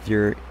playing with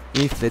your,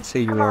 if let's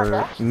say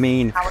your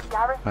main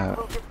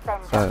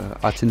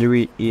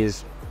artillery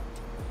is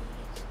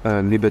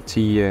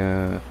Liberty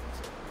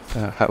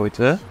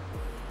howitzer,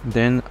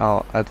 then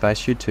I'll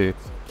advise you to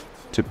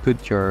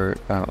put your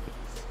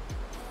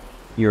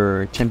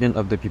champion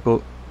of the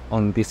people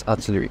on this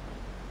artillery.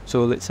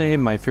 So let's say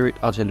my favorite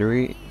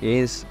artillery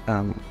is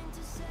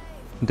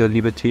the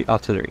Liberty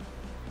artillery.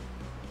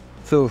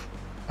 So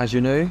as you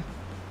know,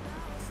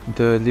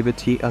 the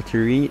Liberty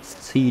artillery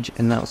siege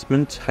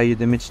announcement higher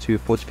damage to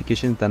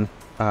fortifications than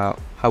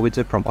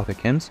howitzer from other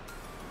camps.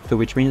 So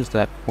which means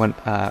that when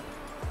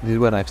this is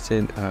what I've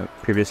said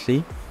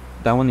previously,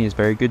 that one is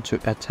very good to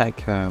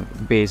attack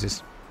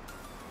bases.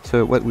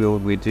 So what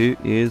we do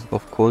is,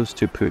 of course,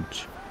 to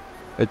put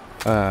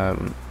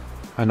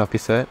an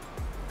officer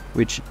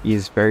which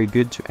is very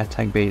good to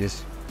attack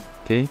bases.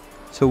 Okay,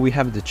 so we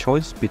have the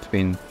choice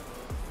between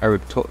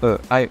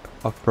Eye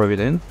of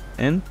Providence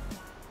and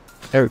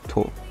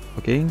Erector.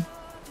 Okay,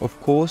 of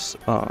course,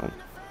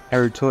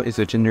 Erector is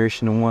a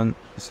generation 1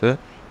 officer,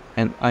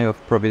 and Eye of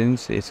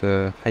Providence is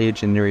a higher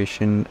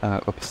generation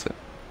officer.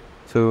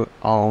 So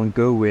I'll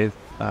go with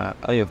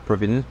Eye of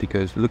Providence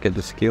because look at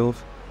the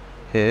skills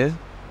here.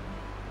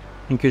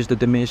 Increase the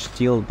damage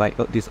dealt by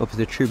this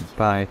officer troop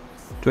by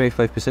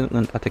 25%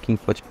 when attacking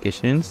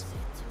fortifications,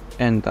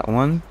 and that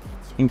one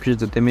increase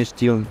the damage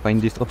dealt by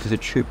this officer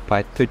troop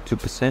by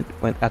 32%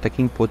 when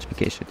attacking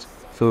fortifications.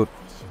 So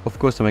of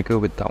course I'm gonna go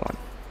with that one.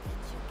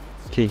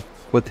 Okay,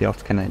 what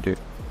else can I do?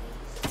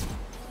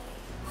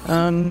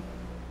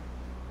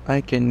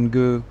 I can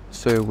go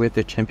with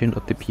the champion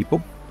of the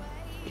people.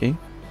 Okay,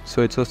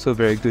 so it's also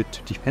very good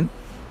to defend.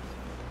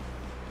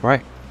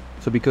 Right,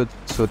 so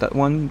that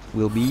one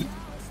will be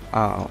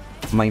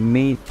my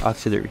main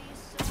artillery.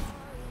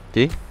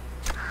 Okay,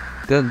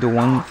 that's the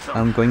one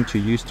I'm going to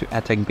use to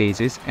attack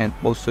bases and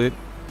also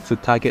to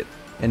target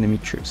enemy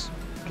troops.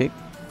 Okay,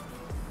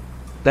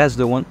 that's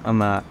the one I'm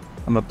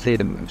gonna play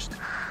the most.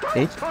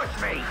 Okay,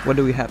 what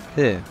do we have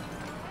here?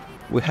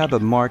 We have a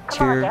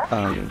Martyr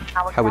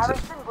howitzer.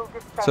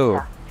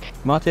 So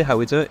Martyr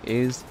howitzer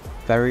is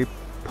very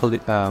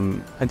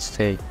I'd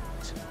say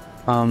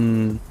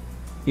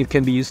it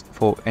can be used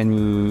for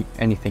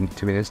anything,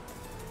 to be honest,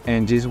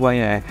 and this is why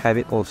I have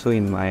it also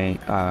in my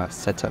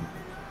setup.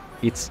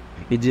 It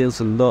deals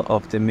a lot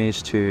of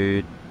damage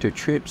to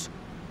troops,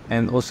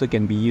 and also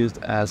can be used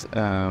as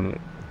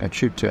a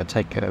troop to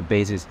attack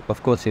bases.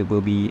 Of course, it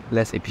will be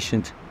less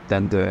efficient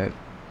than the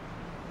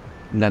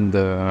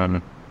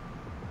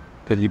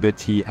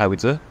Liberty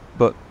howitzer,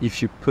 but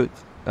if you put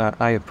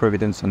Eye of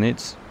Providence on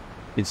it,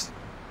 it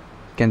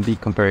can be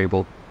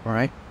comparable. All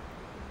right.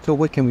 So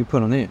what can we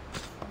put on it?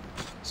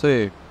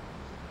 So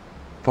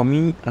for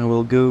me, I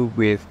will go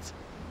with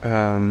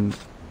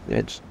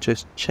let's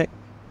just check.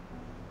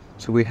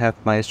 So we have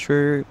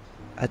Maestro,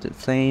 Added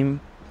Flame,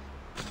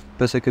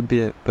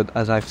 but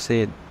as I've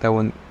said, that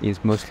one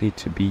is mostly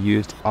to be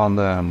used on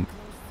a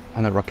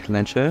rocket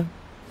launcher.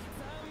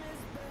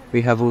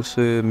 We have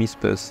also Miss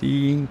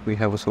Percy, we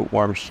have also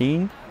War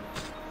Machine,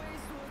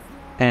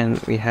 and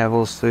we have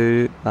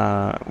also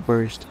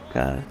where is the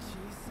guy?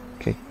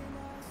 Okay,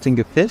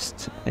 Finger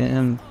Fist,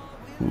 and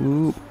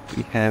we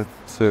have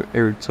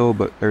Erector,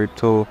 but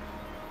Erector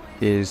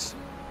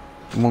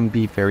won't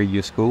be very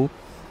useful.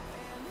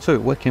 So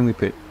what can we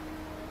put?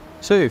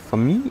 So for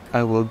me,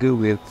 I will go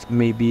with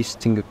maybe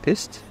Stinger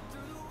Fist.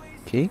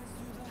 Okay,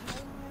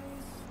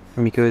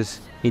 because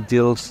it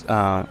deals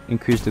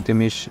increase the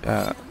damage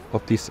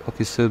of this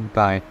officer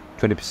by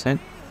 20%.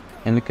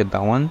 And look at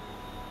that one.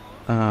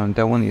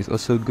 That one is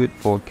also good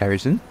for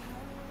garrison.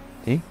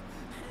 Okay,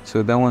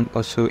 so that one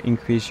also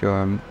increase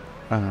your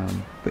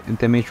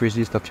damage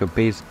resist of your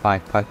base by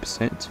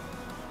 5%.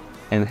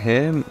 And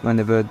here,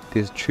 whenever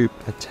this troop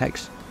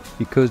attacks,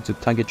 because the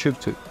target troop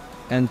to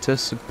enter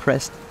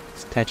suppressed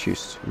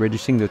status,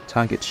 reducing the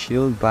target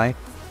shield by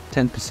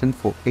 10%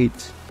 for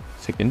 8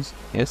 seconds.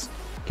 Yes,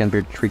 can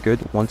be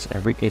triggered once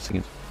every 8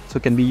 seconds. So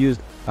it can be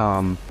used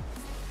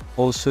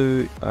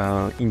also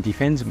in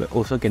defense, but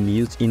also can be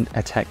used in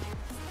attack.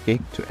 Okay,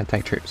 to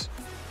attack troops.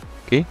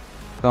 Okay,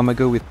 so I'm gonna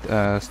go with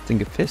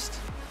Stinger Fist,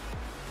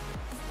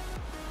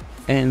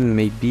 and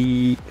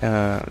maybe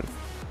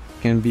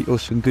can be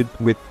also good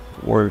with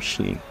War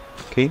Machine.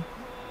 Okay,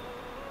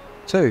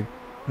 so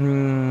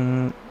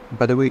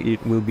by the way,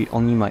 it will be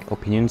only my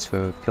opinion,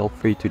 so feel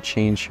free to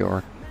change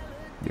your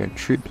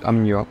troops. I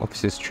mean your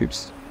officers'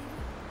 troops.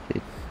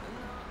 Okay.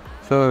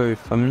 So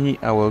for me,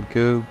 I will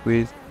go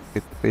with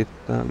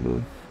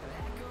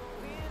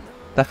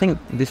I think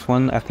this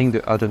one. I think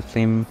the other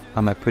flame.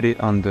 I might put it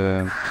on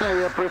the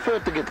I prefer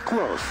to get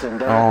close and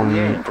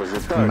aim for the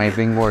target. my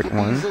Vanguard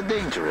one. It's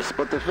dangerous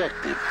but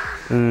effective.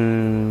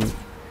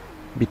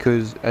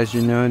 Because as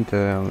you know,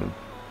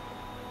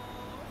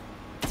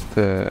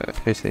 how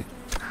you say,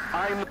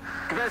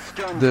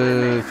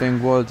 the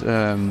Vanguard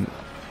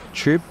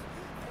troop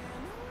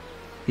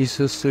is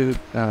also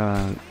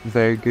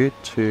very good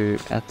to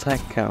attack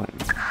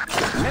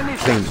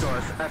things.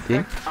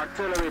 Okay?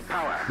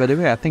 By the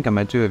way, I think I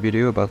might do a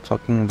video about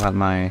talking about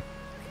my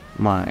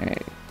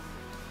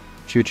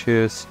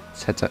future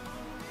setup.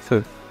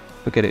 So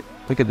look at it.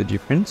 Look at the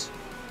difference.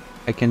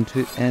 I can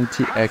do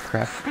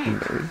anti-aircraft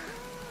mode.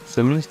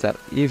 So means that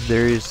if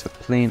there is a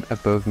plane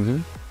above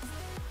me,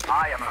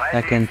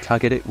 I can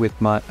target it with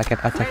my. I can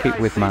attack it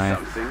with my.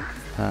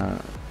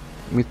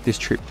 With this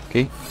troop,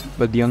 okay?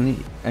 But the only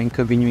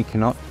inconvenience you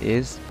cannot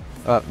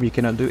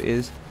do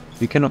is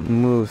you cannot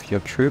move your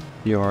troop,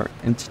 your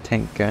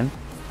anti-tank gun,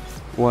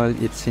 while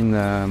it's in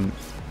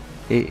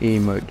AA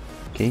mode,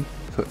 okay?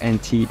 So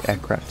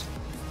anti-aircraft,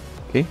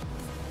 okay?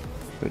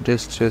 So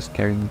just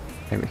carrying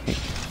everything.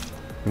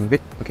 Move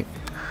it, okay.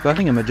 So I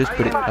think I'm gonna just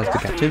put it as the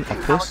captain,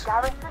 of course,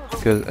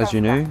 because as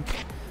you know,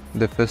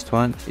 the first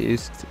one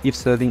is if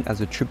serving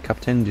as a troop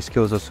captain, the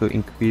skills also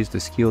increase the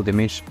skill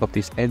damage of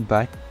this head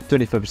by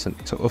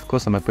 25%. So of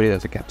course I'm gonna put it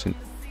as a captain.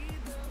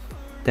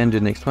 Then the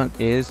next one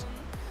is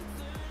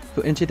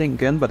so anti-tank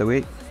gun. By the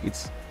way,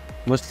 it's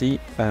mostly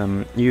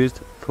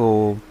used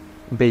for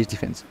base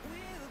defense.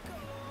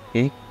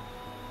 Okay.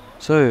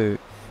 So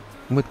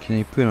what can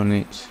I put on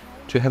it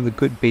to have a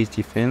good base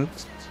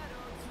defense?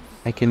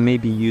 I can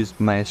maybe use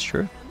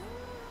Maestro.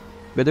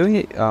 By the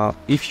way,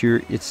 if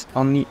it's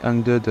only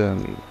under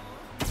the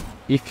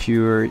if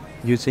you're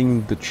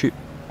using the troop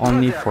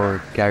only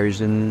for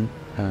garrison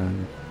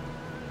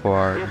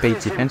for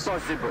base defense,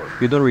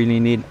 you don't really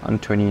need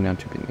Antonina,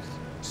 to be honest.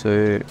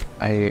 So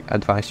I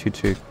advise you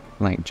to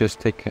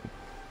just take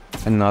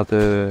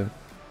another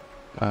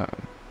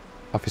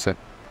officer.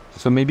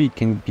 So maybe it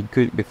can be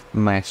good with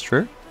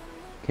Maestro,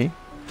 okay?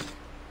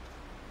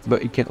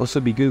 But it can also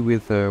be good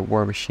with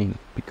War Machine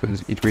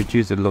because it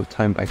reduces the load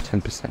time by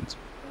 10%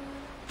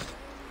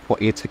 for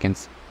 8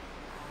 seconds.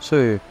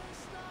 So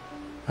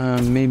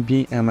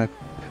maybe I might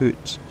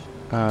put,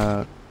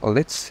 or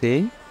let's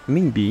say,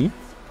 maybe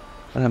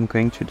what I'm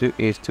going to do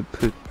is to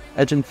put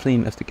Agent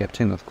Flame as the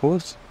captain, of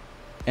course,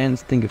 and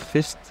Stinger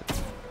Fist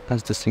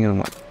as the single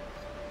one.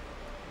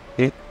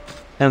 Okay,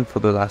 and for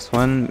the last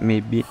one,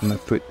 maybe I'm gonna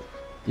put,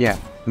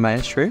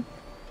 Maestro,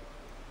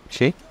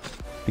 okay,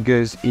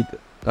 because it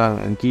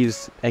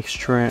gives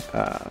extra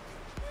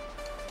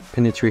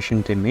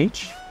penetration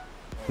damage.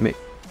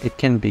 It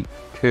can be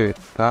good,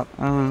 but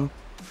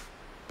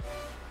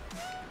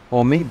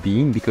or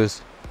maybe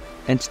because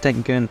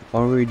anti-tank gun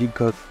already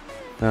got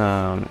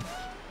a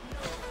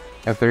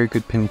very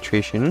good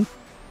penetration.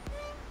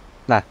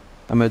 I'm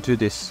gonna do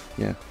this.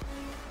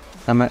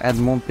 I'm gonna add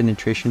more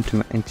penetration to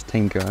my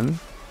anti-tank gun,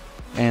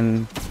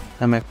 and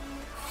I'm gonna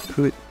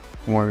put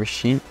War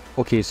Machine.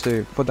 Okay,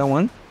 so for that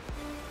one,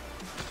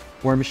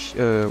 War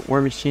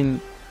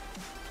Machine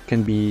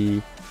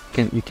you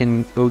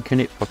can open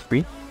it for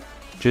free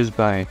just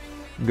by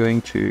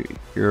going to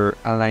your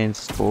Alliance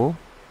store,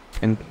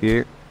 and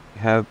here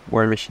you have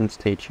War Machine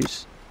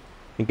status.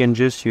 You can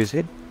just use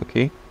it,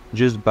 okay?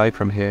 Just buy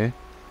from here,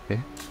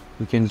 okay?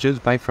 You can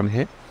just buy from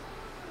here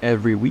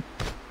every week.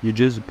 You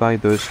just buy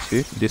those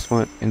two, this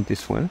one and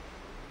this one,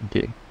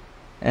 okay?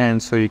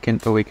 And so you can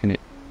awaken it.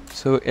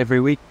 So every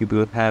week you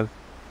will have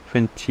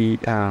 20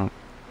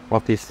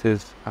 of these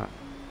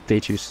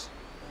status,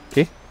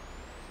 okay?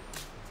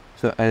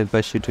 So I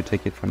advise you to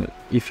take it from it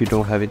if you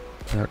don't have it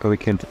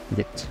awakened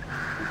yet.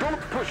 Don't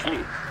push me.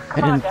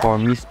 And for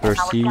Miss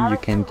Percy, you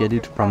can get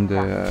it from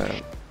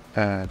the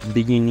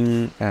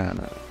beginning.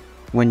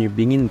 When you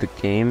begin the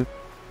game,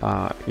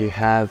 you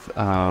have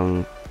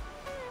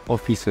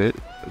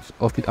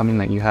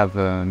you have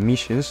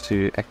missions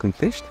to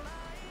accomplish,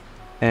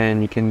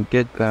 and you can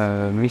get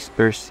Miss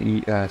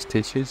Percy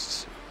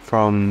statues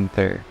from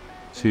there.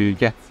 So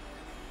yeah.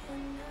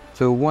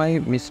 So why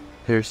Miss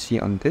Percy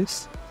on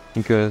this?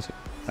 Because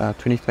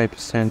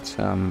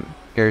 25%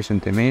 garrison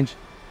damage,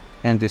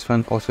 and this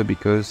one also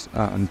because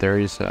there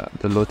is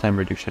the low time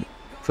reduction.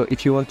 So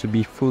if you want to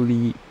be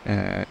fully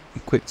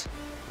equipped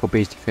for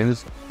base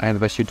defense, I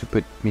advise you to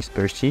put Miss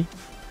Percy.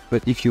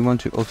 But if you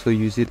want to also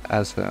use it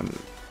as a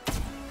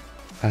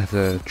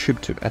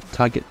troop to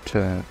target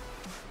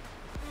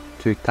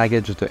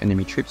just the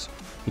enemy troops,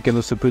 you can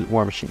also put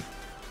War Machine.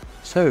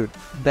 So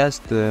that's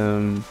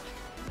the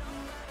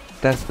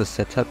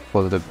setup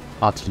for the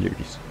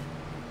artilleries.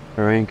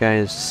 Alright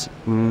guys,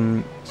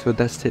 so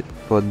that's it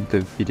for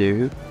the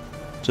video.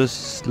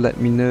 Just let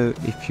me know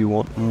if you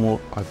want more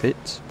of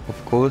it,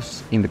 of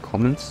course, in the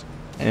comments.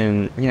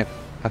 And yeah,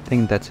 I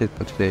think that's it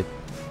for today.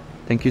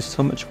 Thank you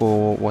so much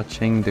for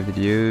watching the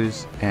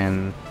videos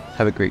and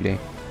have a great day.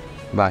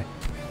 Bye.